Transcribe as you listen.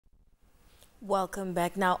Welcome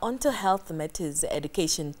back. Now, on to health matters.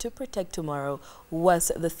 Education to protect tomorrow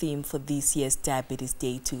was the theme for this year's Diabetes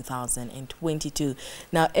Day 2022.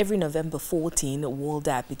 Now, every November 14, World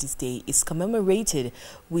Diabetes Day is commemorated,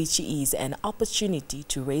 which is an opportunity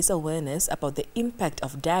to raise awareness about the impact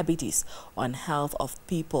of diabetes on health of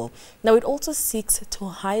people. Now, it also seeks to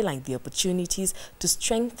highlight the opportunities to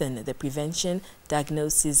strengthen the prevention,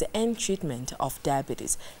 diagnosis and treatment of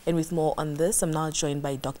diabetes. And with more on this, I'm now joined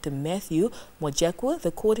by Dr. Matthew Mojekwu,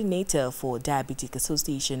 the coordinator for Diabetic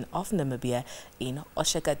Association of Namibia in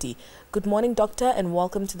Oshakati. Good morning, doctor, and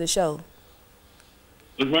welcome to the show.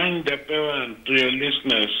 Good morning, Dr. and to your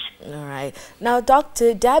listeners. All right. Now,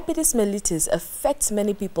 doctor, diabetes mellitus affects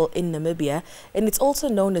many people in Namibia, and it's also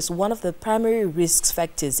known as one of the primary risk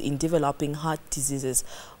factors in developing heart diseases.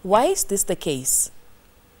 Why is this the case?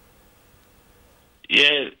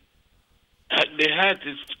 Yeah, the heart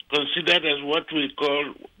is considered as what we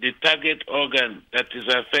call the target organ that is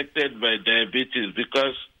affected by diabetes,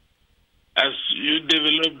 because as you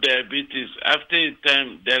develop diabetes, after a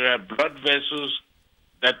time there are blood vessels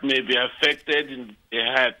that may be affected in the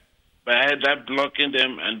heart by either blocking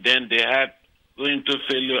them and then the heart going to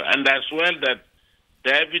failure. And as well that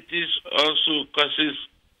diabetes also causes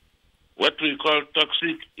what we call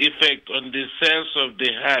toxic effect on the cells of the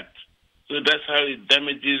heart. So that's how it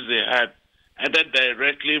damages the heart, either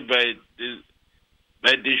directly by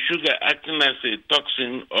the sugar acting as a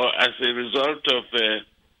toxin or as a result of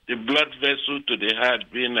the blood vessel to the heart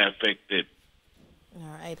being affected.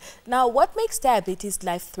 All right. Now, what makes diabetes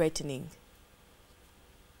life-threatening?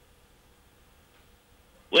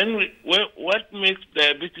 What makes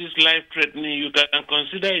diabetes life-threatening, you can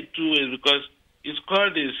consider it two ways, because it's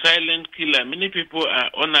called a silent killer. Many people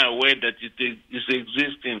are unaware that it is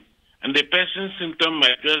existing. And the person's symptom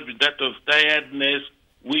might just be that of tiredness,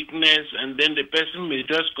 weakness, and then the person may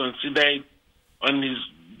just consider it on his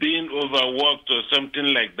being overworked or something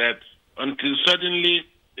like that, until suddenly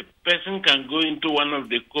the person can go into one of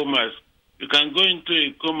the comas. You can go into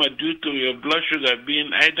a coma due to your blood sugar being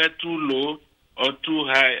either too low or too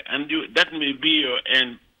high, and that may be your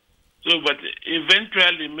end. So, but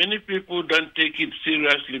eventually, many people don't take it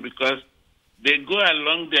seriously because they go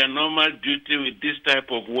along their normal duty with this type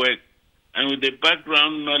of work, and with the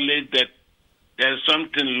background knowledge that there's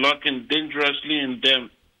something lurking dangerously in them,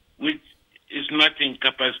 which is not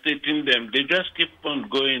incapacitating them. They just keep on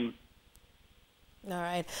going. All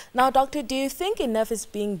right. Now, doctor, do you think enough is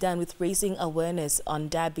being done with raising awareness on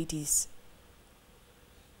diabetes?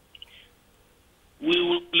 We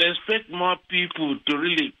will expect more people to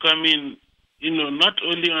really come in, not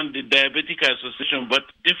only on the Diabetic Association, but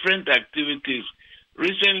different activities.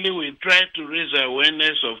 Recently, we tried to raise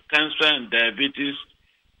awareness of cancer and diabetes,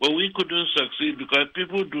 but we couldn't succeed because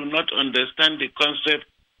people do not understand the concept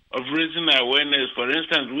of raising awareness. For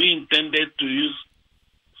instance, we intended to use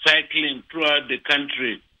cycling throughout the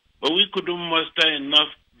country, but we couldn't muster enough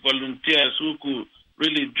volunteers who could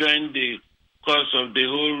really join the cause of the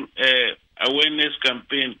whole awareness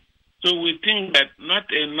campaign. So we think that not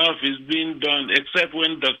enough is being done, except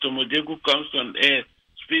when Dr. Mojekwu comes on air,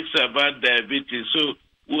 speaks about diabetes. So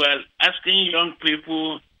we are asking young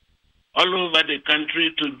people all over the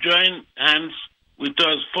country to join hands with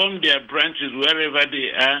us, form their branches wherever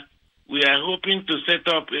they are. We are hoping to set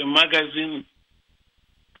up a magazine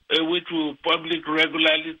which will publish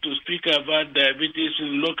regularly to speak about diabetes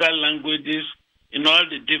in local languages in all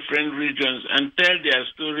the different regions and tell their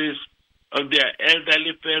stories of their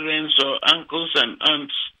elderly parents or uncles and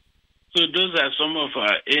aunts. So those are some of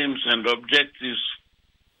our aims and objectives.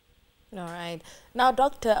 All right. Now,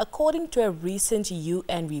 doctor, according to a recent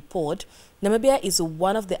UN report, Namibia is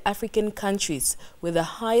one of the African countries with the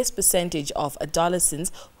highest percentage of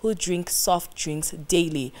adolescents who drink soft drinks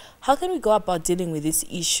daily. How can we go about dealing with this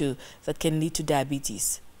issue that can lead to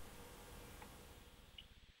diabetes?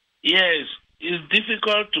 Yes, it's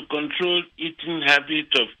difficult to control eating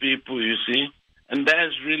habits of people, you see, and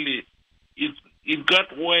that's really, it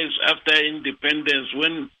got worse after independence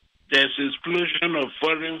when there's explosion of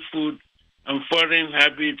foreign food and foreign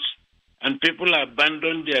habits, and people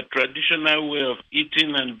abandon their traditional way of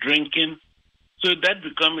eating and drinking. So that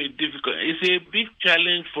becomes a difficult. It's a big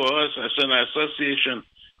challenge for us as an association.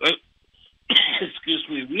 Excuse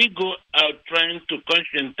me. We go out trying to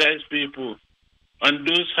conscientize people on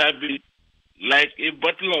those habits. Like a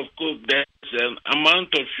bottle of Coke, there's an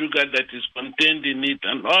amount of sugar that is contained in it,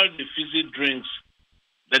 and all the fizzy drinks,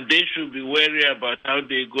 that they should be wary about how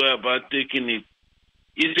they go about taking it.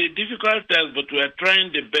 It's a difficult task, but we are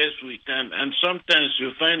trying the best we can. And sometimes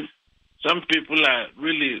you find some people are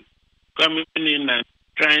really coming in and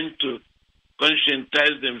trying to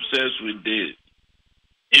conscientize themselves with the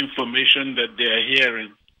information that they are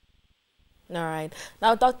hearing. All right.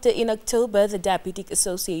 Now, Doctor, in October, the Diabetic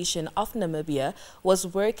Association of Namibia was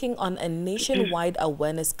working on a nationwide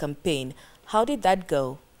awareness campaign. How did that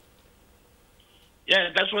go? Yeah,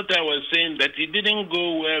 that's what I was saying, that it didn't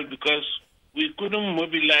go well because we couldn't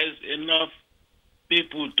mobilize enough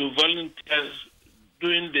people to volunteer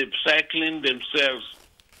doing the cycling themselves,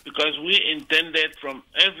 because we intended from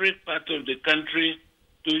every part of the country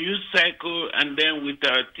to use cycle, and then with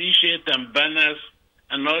our T-shirt and banners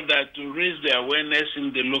and all that to raise the awareness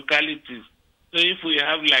in the localities. So if we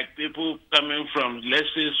have like people coming from, let's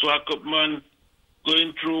say, Swakopmund,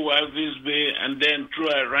 going through Walvis Bay and then through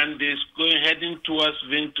Arandis, heading towards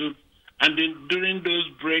Vintu, and then during those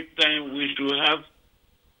break time, we should have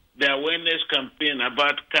the awareness campaign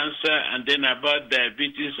about cancer and then about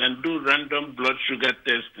diabetes and do random blood sugar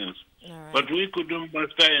testings. Right. But we couldn't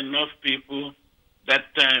muster enough people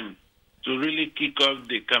that time to really kick off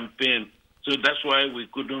the campaign. So that's why we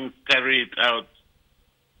couldn't carry it out.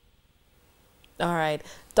 All right.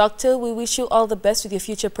 Doctor, we wish you all the best with your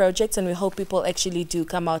future projects, and we hope people actually do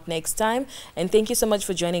come out next time. And thank you so much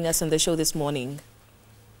for joining us on the show this morning.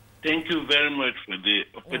 Thank you very much for the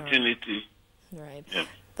opportunity. All right. Yeah.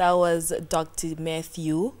 That was Dr.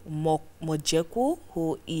 Matthew Mojekwu,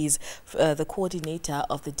 who is the coordinator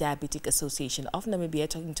of the Diabetic Association of Namibia,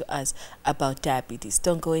 talking to us about diabetes.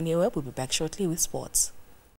 Don't go anywhere. We'll be back shortly with sports.